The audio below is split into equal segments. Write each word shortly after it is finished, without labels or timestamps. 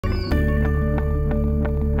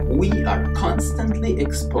We are constantly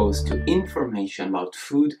exposed to information about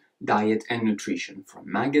food, diet, and nutrition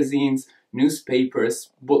from magazines,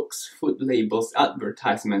 newspapers, books, food labels,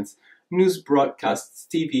 advertisements, news broadcasts,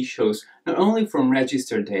 TV shows, not only from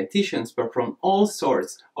registered dietitians, but from all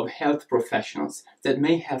sorts of health professionals that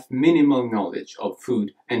may have minimal knowledge of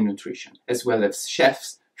food and nutrition, as well as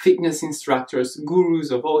chefs, fitness instructors,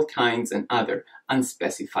 gurus of all kinds, and other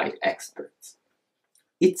unspecified experts.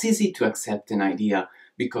 It's easy to accept an idea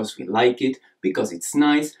because we like it, because it's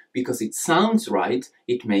nice, because it sounds right,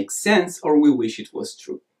 it makes sense, or we wish it was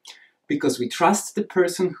true. Because we trust the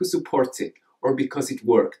person who supports it, or because it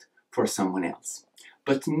worked for someone else.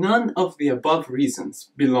 But none of the above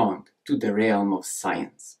reasons belong to the realm of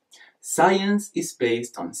science. Science is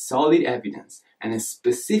based on solid evidence and a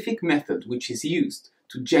specific method which is used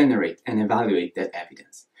to generate and evaluate that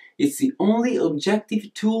evidence. It's the only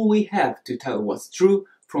objective tool we have to tell what's true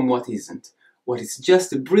from what isn't, what is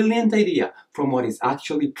just a brilliant idea from what is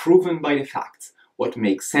actually proven by the facts, what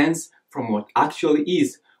makes sense from what actually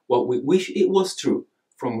is, what we wish it was true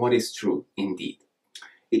from what is true indeed.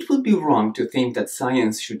 It would be wrong to think that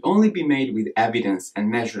science should only be made with evidence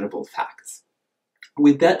and measurable facts.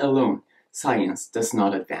 With that alone, science does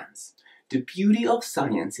not advance. The beauty of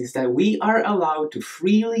science is that we are allowed to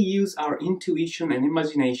freely use our intuition and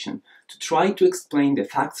imagination to try to explain the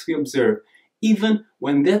facts we observe, even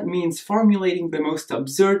when that means formulating the most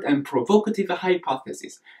absurd and provocative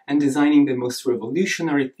hypotheses and designing the most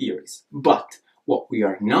revolutionary theories. But what we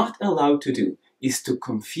are not allowed to do is to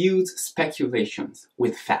confuse speculations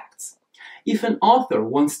with facts. If an author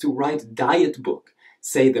wants to write a diet book,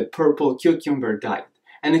 say the purple cucumber diet,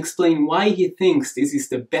 and explain why he thinks this is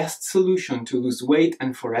the best solution to lose weight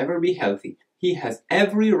and forever be healthy, he has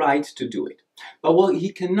every right to do it. But what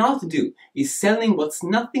he cannot do is selling what's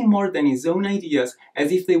nothing more than his own ideas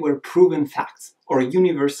as if they were proven facts or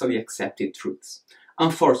universally accepted truths.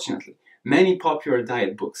 Unfortunately, many popular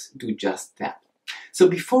diet books do just that. So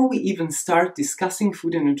before we even start discussing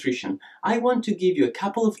food and nutrition, I want to give you a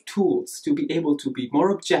couple of tools to be able to be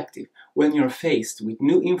more objective when you're faced with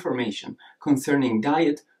new information concerning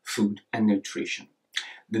diet, food, and nutrition.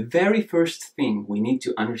 The very first thing we need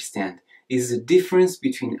to understand is the difference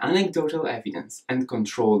between anecdotal evidence and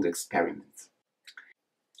controlled experiments.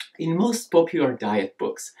 In most popular diet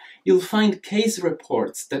books, you'll find case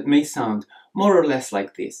reports that may sound more or less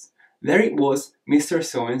like this. There it was, Mr.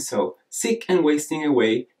 So-and-so, sick and wasting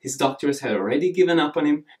away, his doctors had already given up on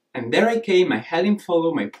him, and there I came, I had him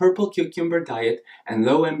follow my purple cucumber diet, and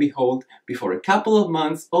lo and behold, before a couple of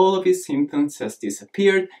months, all of his symptoms has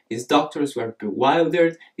disappeared, his doctors were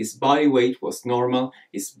bewildered, his body weight was normal,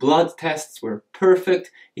 his blood tests were perfect,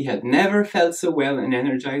 he had never felt so well and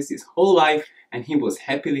energized his whole life, and he was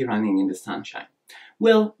happily running in the sunshine.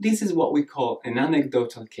 Well, this is what we call an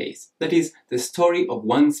anecdotal case, that is, the story of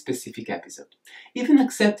one specific episode. Even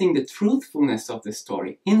accepting the truthfulness of the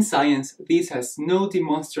story, in science this has no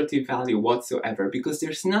demonstrative value whatsoever because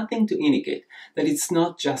there's nothing to indicate that it's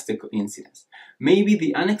not just a coincidence. Maybe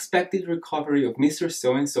the unexpected recovery of Mr.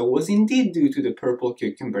 So-and-so was indeed due to the purple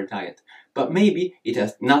cucumber diet, but maybe it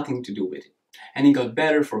has nothing to do with it, and he got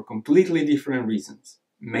better for completely different reasons.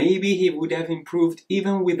 Maybe he would have improved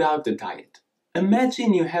even without the diet.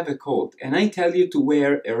 Imagine you have a cold and I tell you to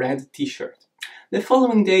wear a red t-shirt. The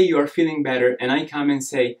following day you are feeling better and I come and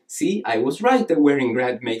say, see, I was right that wearing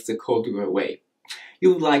red makes the cold go away.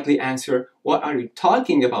 You would likely answer, what are you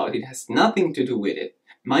talking about? It has nothing to do with it.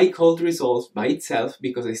 My cold resolved by itself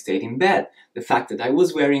because I stayed in bed. The fact that I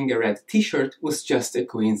was wearing a red t-shirt was just a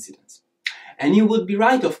coincidence. And you would be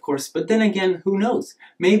right, of course, but then again, who knows?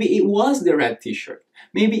 Maybe it was the red t-shirt.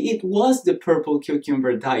 Maybe it was the purple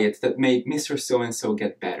cucumber diet that made Mr. So-and-so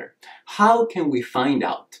get better. How can we find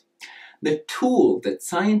out? The tool that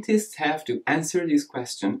scientists have to answer this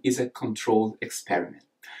question is a controlled experiment.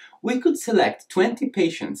 We could select 20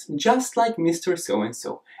 patients just like Mr.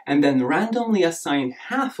 So-and-so and then randomly assign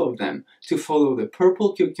half of them to follow the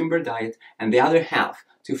purple cucumber diet and the other half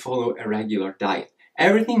to follow a regular diet,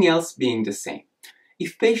 everything else being the same.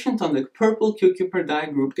 If patients on the purple cucumber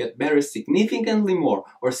diet group get better significantly more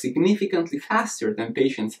or significantly faster than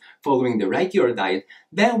patients following the regular diet,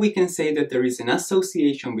 then we can say that there is an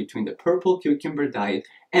association between the purple cucumber diet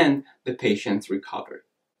and the patient's recovery.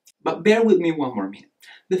 But bear with me one more minute.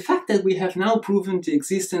 The fact that we have now proven the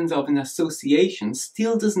existence of an association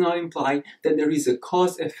still does not imply that there is a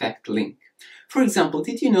cause-effect link. For example,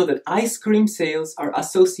 did you know that ice cream sales are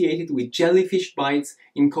associated with jellyfish bites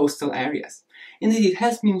in coastal areas? Indeed, it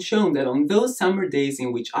has been shown that on those summer days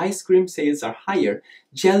in which ice cream sales are higher,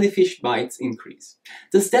 jellyfish bites increase.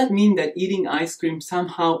 Does that mean that eating ice cream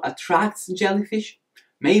somehow attracts jellyfish?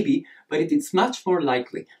 Maybe, but it is much more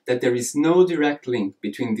likely that there is no direct link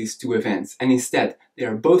between these two events, and instead they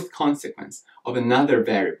are both consequence of another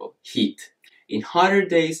variable, heat. In hotter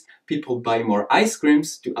days, people buy more ice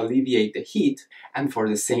creams to alleviate the heat, and for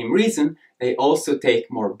the same reason, they also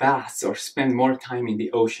take more baths or spend more time in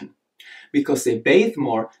the ocean. Because they bathe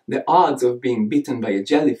more, the odds of being bitten by a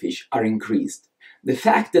jellyfish are increased. The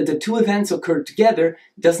fact that the two events occur together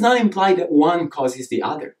does not imply that one causes the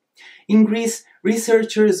other. In Greece,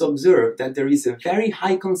 researchers observed that there is a very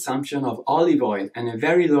high consumption of olive oil and a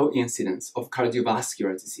very low incidence of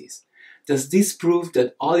cardiovascular disease. Does this prove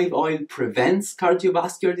that olive oil prevents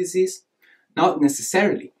cardiovascular disease? Not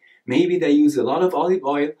necessarily. Maybe they use a lot of olive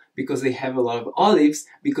oil because they have a lot of olives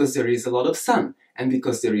because there is a lot of sun. And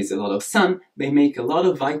because there is a lot of sun, they make a lot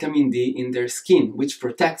of vitamin D in their skin, which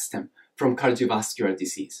protects them from cardiovascular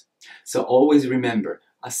disease. So always remember,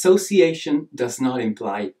 association does not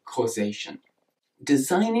imply causation.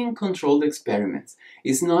 Designing controlled experiments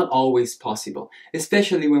is not always possible,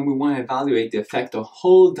 especially when we want to evaluate the effect of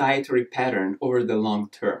whole dietary pattern over the long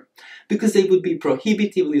term, because they would be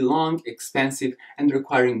prohibitively long, expensive, and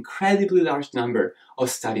require incredibly large number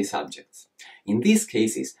of study subjects. In these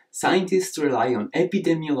cases, scientists rely on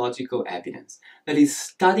epidemiological evidence, that is,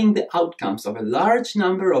 studying the outcomes of a large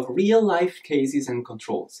number of real-life cases and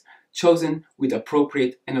controls, chosen with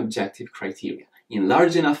appropriate and objective criteria, in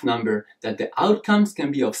large enough number that the outcomes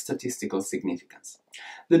can be of statistical significance.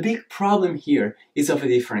 The big problem here is of a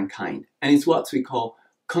different kind, and it's what we call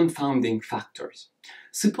confounding factors.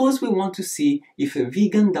 Suppose we want to see if a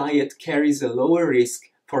vegan diet carries a lower risk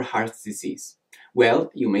for heart disease.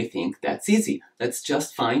 Well, you may think that's easy. Let's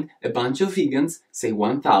just find a bunch of vegans, say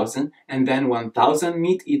 1,000, and then 1,000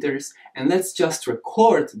 meat eaters, and let's just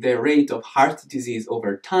record their rate of heart disease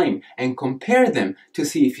over time and compare them to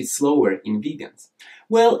see if it's lower in vegans.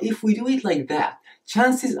 Well, if we do it like that,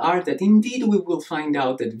 chances are that indeed we will find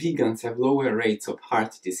out that vegans have lower rates of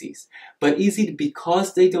heart disease. But is it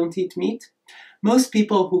because they don't eat meat? Most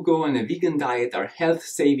people who go on a vegan diet are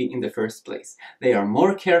health-savvy in the first place. They are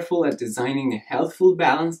more careful at designing a healthful,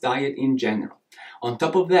 balanced diet in general. On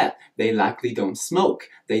top of that, they likely don't smoke,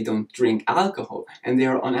 they don't drink alcohol, and they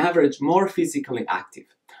are on average more physically active.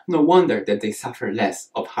 No wonder that they suffer less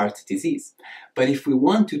of heart disease. But if we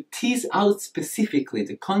want to tease out specifically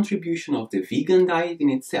the contribution of the vegan diet in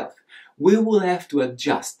itself, we will have to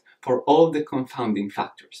adjust for all the confounding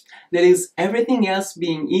factors. That is, everything else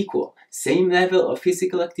being equal, same level of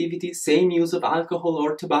physical activity, same use of alcohol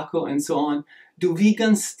or tobacco, and so on, do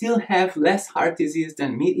vegans still have less heart disease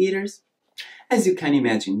than meat eaters? As you can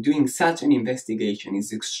imagine, doing such an investigation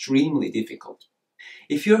is extremely difficult.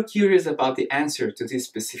 If you're curious about the answer to this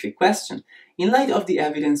specific question, in light of the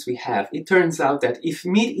evidence we have, it turns out that if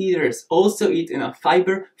meat eaters also eat enough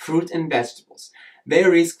fiber, fruit, and vegetables,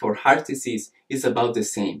 their risk for heart disease is about the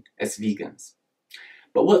same as vegans.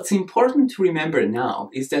 But what's important to remember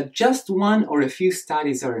now is that just one or a few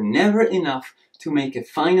studies are never enough to make a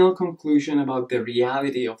final conclusion about the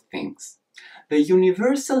reality of things. The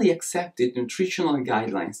universally accepted nutritional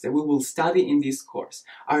guidelines that we will study in this course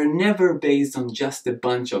are never based on just a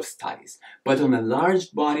bunch of studies, but on a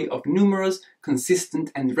large body of numerous,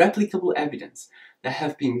 consistent, and replicable evidence that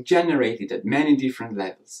have been generated at many different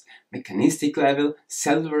levels: mechanistic level,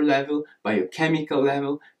 cellular level, biochemical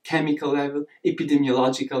level, chemical level,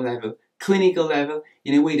 epidemiological level, clinical level,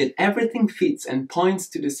 in a way that everything fits and points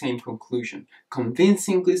to the same conclusion,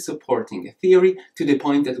 convincingly supporting a theory to the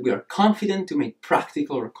point that we are confident to make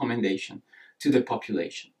practical recommendation to the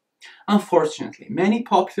population. Unfortunately, many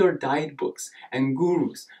popular diet books and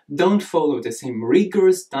gurus don't follow the same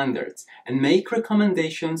rigorous standards and make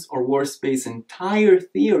recommendations, or worse, base entire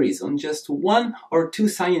theories on just one or two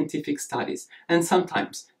scientific studies, and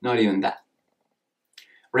sometimes not even that.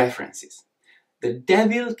 References. The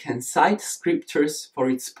devil can cite scriptures for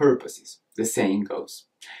its purposes, the saying goes.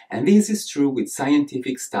 And this is true with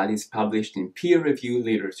scientific studies published in peer-reviewed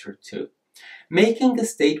literature too. Making a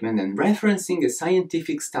statement and referencing a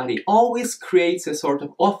scientific study always creates a sort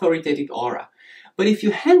of authoritative aura. But if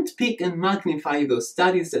you handpick and magnify those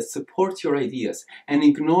studies that support your ideas and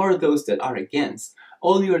ignore those that are against,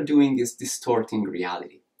 all you are doing is distorting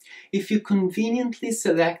reality. If you conveniently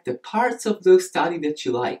select the parts of those studies that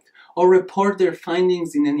you like, or report their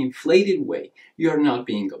findings in an inflated way, you are not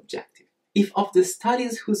being objective. If of the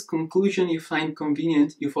studies whose conclusion you find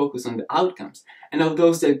convenient, you focus on the outcomes, and of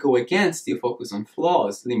those that go against, you focus on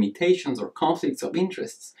flaws, limitations, or conflicts of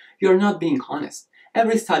interests, you are not being honest.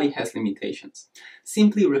 Every study has limitations.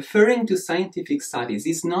 Simply referring to scientific studies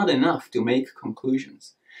is not enough to make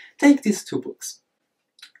conclusions. Take these two books.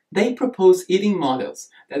 They propose eating models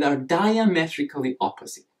that are diametrically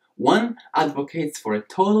opposite. One advocates for a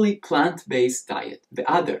totally plant-based diet, the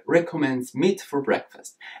other recommends meat for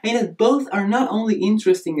breakfast. And yet both are not only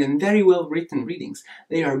interesting and very well written readings,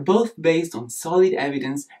 they are both based on solid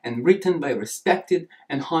evidence and written by respected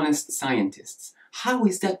and honest scientists. How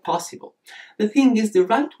is that possible? The thing is, the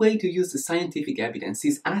right way to use the scientific evidence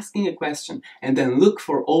is asking a question and then look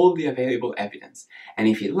for all the available evidence. And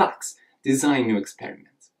if it lacks, design new experiments.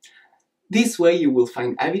 This way you will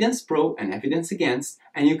find evidence pro and evidence against,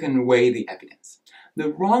 and you can weigh the evidence. The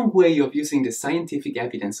wrong way of using the scientific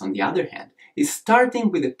evidence, on the other hand, is starting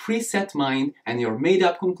with a preset mind and your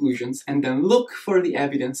made-up conclusions and then look for the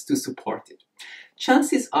evidence to support it.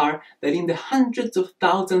 Chances are that in the hundreds of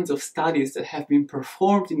thousands of studies that have been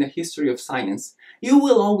performed in the history of science, you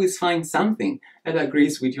will always find something that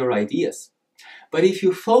agrees with your ideas. But if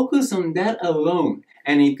you focus on that alone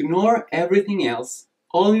and ignore everything else,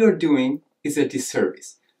 all you're doing is a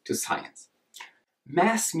disservice to science.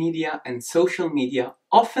 Mass media and social media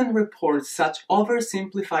often report such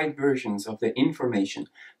oversimplified versions of the information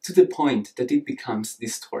to the point that it becomes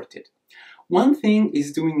distorted. One thing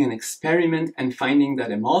is doing an experiment and finding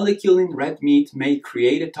that a molecule in red meat may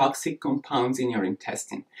create a toxic compounds in your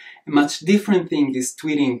intestine. A much different thing is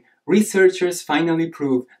tweeting, "Researchers finally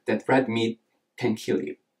prove that red meat can kill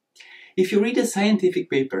you." If you read a scientific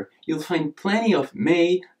paper, you'll find plenty of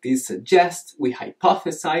 "may," "this suggests," "we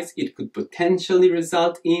hypothesize," "it could potentially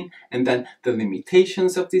result in," and then "the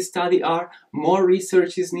limitations of this study are," "more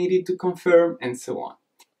research is needed to confirm," and so on.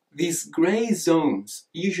 These gray zones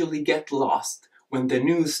usually get lost when the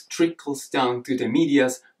news trickles down to the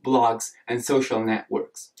medias, blogs, and social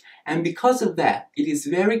networks. And because of that, it is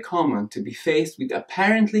very common to be faced with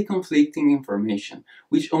apparently conflicting information,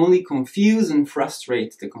 which only confuse and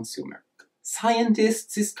frustrate the consumer.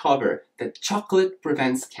 Scientists discover that chocolate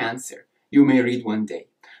prevents cancer, you may read one day.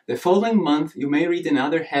 The following month, you may read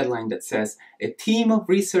another headline that says, "A team of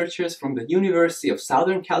researchers from the University of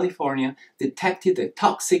Southern California detected the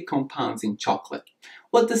toxic compounds in chocolate."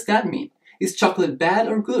 What does that mean? Is chocolate bad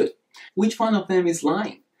or good? Which one of them is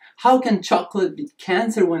lying? How can chocolate beat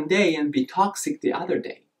cancer one day and be toxic the other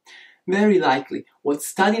day? Very likely, what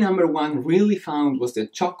study number 1 really found was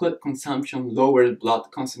that chocolate consumption lowered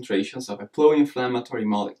blood concentrations of a pro-inflammatory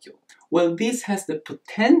molecule. While this has the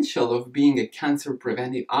potential of being a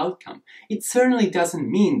cancer-preventive outcome, it certainly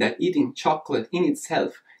doesn't mean that eating chocolate in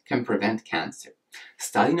itself can prevent cancer.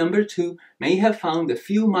 Study number 2 may have found a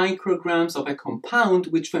few micrograms of a compound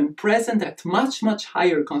which, when present at much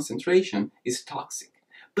higher concentration, is toxic.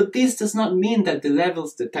 But this does not mean that the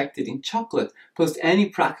levels detected in chocolate posed any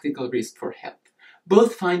practical risk for health.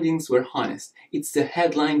 Both findings were honest. It's the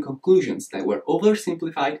headline conclusions that were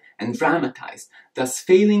oversimplified and dramatized, thus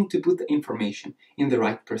failing to put the information in the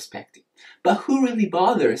right perspective. But who really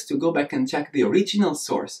bothers to go back and check the original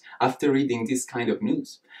source after reading this kind of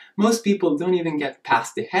news? Most people don't even get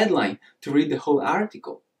past the headline to read the whole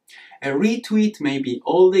article. A retweet may be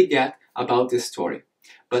all they get about the story,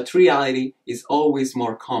 but reality is always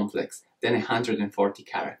more complex than 140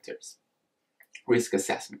 characters. Risk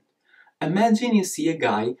assessment. Imagine you see a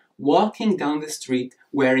guy walking down the street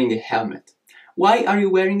wearing a helmet. "Why are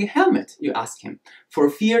you wearing a helmet?" you ask him. "For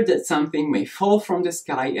fear that something may fall from the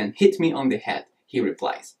sky and hit me on the head," he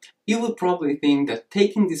replies. You would probably think that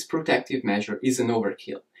taking this protective measure is an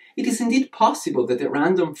overkill. It is indeed possible that a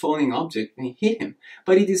random falling object may hit him,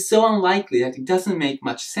 but it is so unlikely that it doesn't make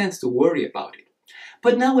much sense to worry about it.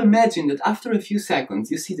 But now imagine that after a few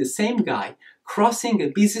seconds you see the same guy crossing a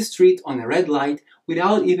busy street on a red light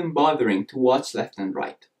without even bothering to watch left and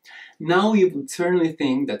right. Now you would certainly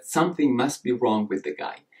think that something must be wrong with the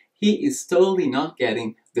guy. He is totally not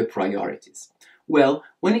getting the priorities. Well,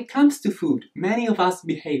 when it comes to food, many of us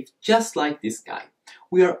behave just like this guy.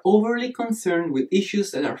 We are overly concerned with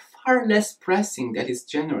issues that are far less pressing than is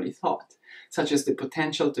generally thought, such as the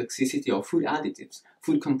potential toxicity of food additives,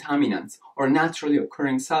 food contaminants, or naturally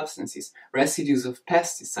occurring substances, residues of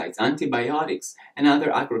pesticides, antibiotics, and other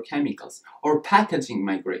agrochemicals, or packaging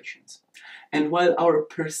migrations. And while our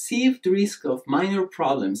perceived risk of minor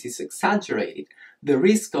problems is exaggerated, the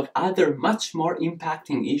risk of other much more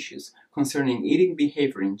impacting issues concerning eating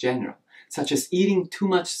behavior in general, such as eating too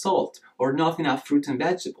much salt or not enough fruit and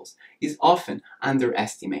vegetables, is often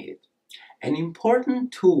underestimated. An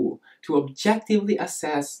important tool to objectively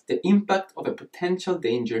assess the impact of a potential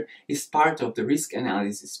danger is part of the risk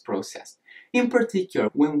analysis process. In particular,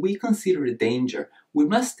 when we consider a danger, we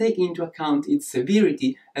must take into account its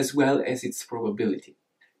severity as well as its probability.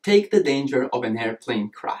 Take the danger of an airplane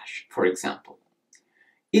crash, for example.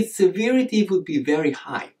 Its severity would be very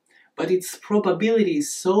high, but its probability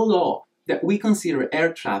is so low that we consider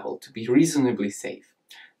air travel to be reasonably safe.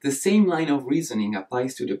 The same line of reasoning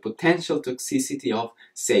applies to the potential toxicity of,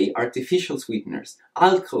 say, artificial sweeteners,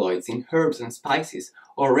 alkaloids in herbs and spices,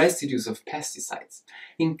 or residues of pesticides.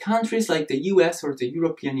 In countries like the US or the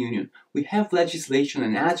European Union, we have legislation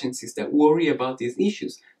and agencies that worry about these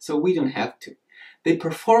issues, so we don't have to. They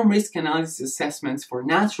perform risk analysis assessments for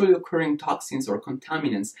naturally occurring toxins or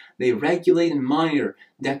contaminants. They regulate and monitor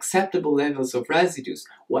the acceptable levels of residues,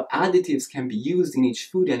 what additives can be used in each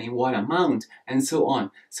food and in what amount, and so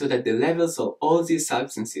on, so that the levels of all these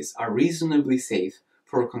substances are reasonably safe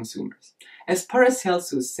for consumers. As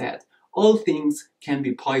Paracelsus said, all things can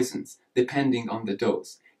be poisons, depending on the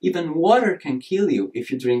dose. Even water can kill you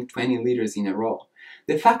if you drink 20 liters in a row.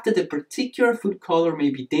 The fact that a particular food color may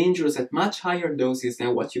be dangerous at much higher doses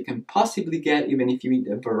than what you can possibly get even if you eat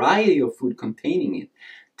a variety of food containing it,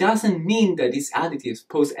 doesn't mean that these additives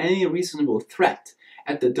pose any reasonable threat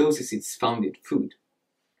at the doses it's found in food.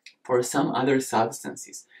 For some other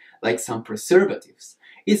substances, like some preservatives,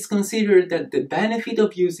 it's considered that the benefit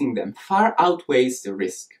of using them far outweighs the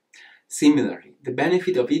risk. Similarly, the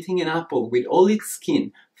benefit of eating an apple with all its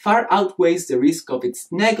skin far outweighs the risk of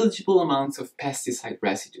its negligible amounts of pesticide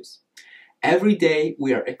residues. Every day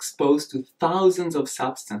we are exposed to thousands of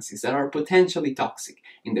substances that are potentially toxic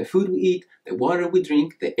in the food we eat, the water we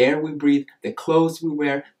drink, the air we breathe, the clothes we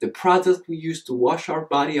wear, the products we use to wash our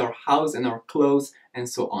body, our house, and our clothes, and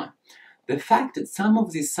so on. The fact that some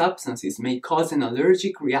of these substances may cause an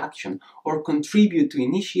allergic reaction or contribute to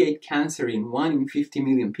initiate cancer in 1 in 50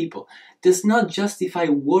 million people does not justify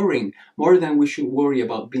worrying more than we should worry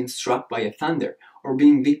about being struck by a thunder or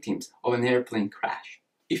being victims of an airplane crash.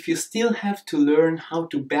 If you still have to learn how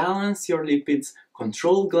to balance your lipids,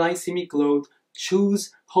 control glycemic load,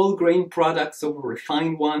 choose whole grain products over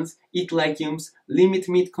refined ones, eat legumes, limit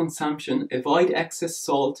meat consumption, avoid excess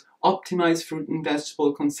salt, optimize fruit and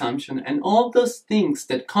vegetable consumption, and all those things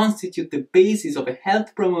that constitute the basis of a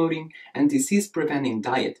health-promoting and disease-preventing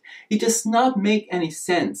diet, it does not make any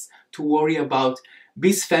sense to worry about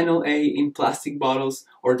bisphenol A in plastic bottles,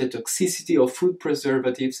 or the toxicity of food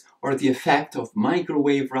preservatives, or the effect of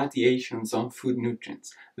microwave radiations on food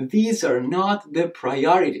nutrients. These are not the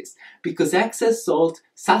priorities, because excess salt,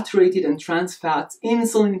 saturated and trans fats,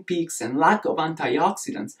 insulin peaks, and lack of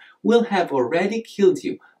antioxidants will have already killed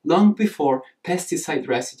you long before pesticide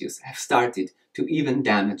residues have started to even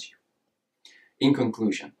damage you. In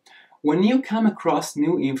conclusion, when you come across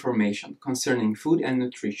new information concerning food and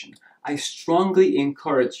nutrition, I strongly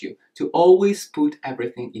encourage you to always put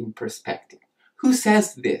everything in perspective. Who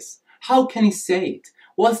says this? How can he say it?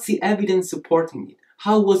 What's the evidence supporting it?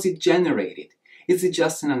 How was it generated? Is it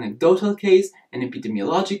just an anecdotal case, an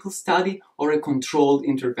epidemiological study, or a controlled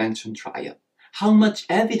intervention trial? How much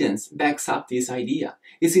evidence backs up this idea?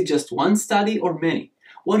 Is it just one study or many?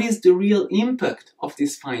 What is the real impact of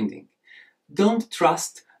this finding? Don't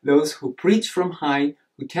trust those who preach from high,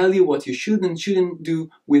 who tell you what you should and shouldn't do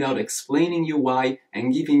without explaining you why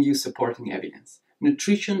and giving you supporting evidence.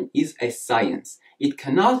 Nutrition is a science. It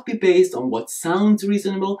cannot be based on what sounds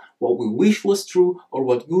reasonable, what we wish was true, or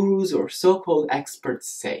what gurus or so-called experts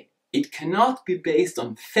say. It cannot be based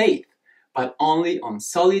on faith, but only on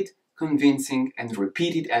solid, convincing, and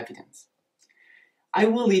repeated evidence. I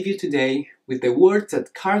will leave you today with the words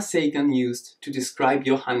that Carl Sagan used to describe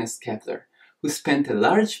Johannes Kepler, who spent a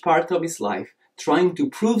large part of his life trying to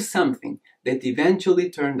prove something that eventually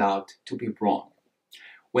turned out to be wrong.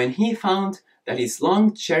 When he found that his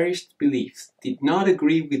long-cherished beliefs did not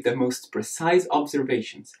agree with the most precise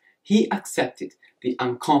observations, he accepted the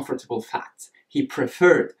uncomfortable facts. He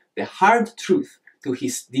preferred the hard truth to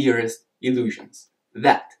his dearest illusions.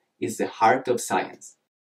 That is the heart of science.